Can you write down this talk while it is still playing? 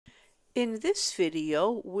In this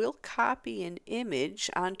video, we'll copy an image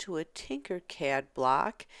onto a Tinkercad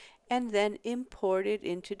block and then import it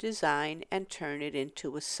into Design and turn it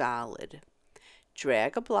into a solid.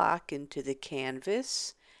 Drag a block into the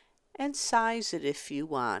canvas and size it if you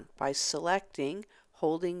want by selecting,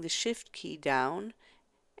 holding the Shift key down,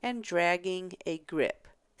 and dragging a grip.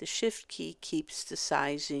 The Shift key keeps the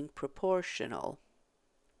sizing proportional.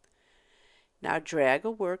 Now drag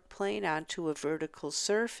a work plane onto a vertical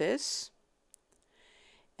surface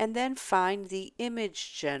and then find the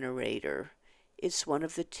image generator. It's one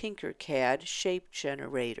of the Tinkercad shape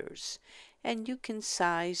generators, and you can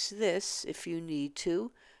size this if you need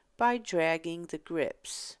to by dragging the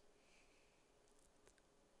grips.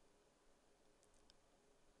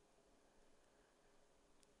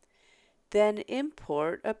 Then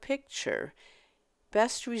import a picture.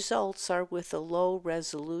 Best results are with a low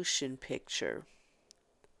resolution picture.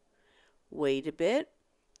 Wait a bit,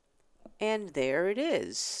 and there it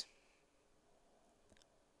is.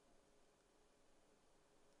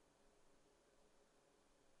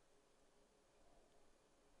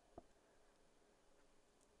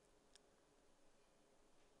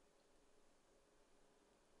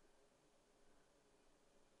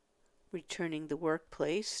 Returning the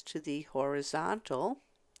workplace to the horizontal,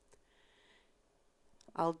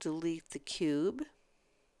 I'll delete the cube,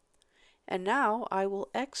 and now I will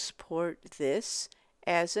export this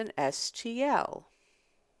as an STL.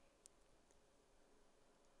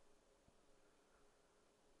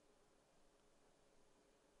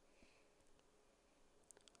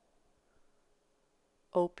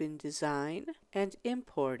 Open Design and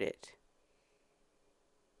import it.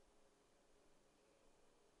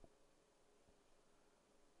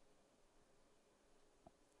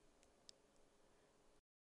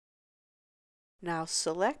 Now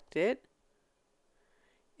select it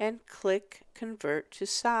and click Convert to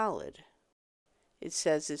Solid. It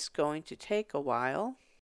says it's going to take a while.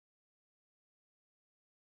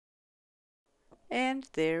 And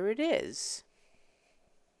there it is.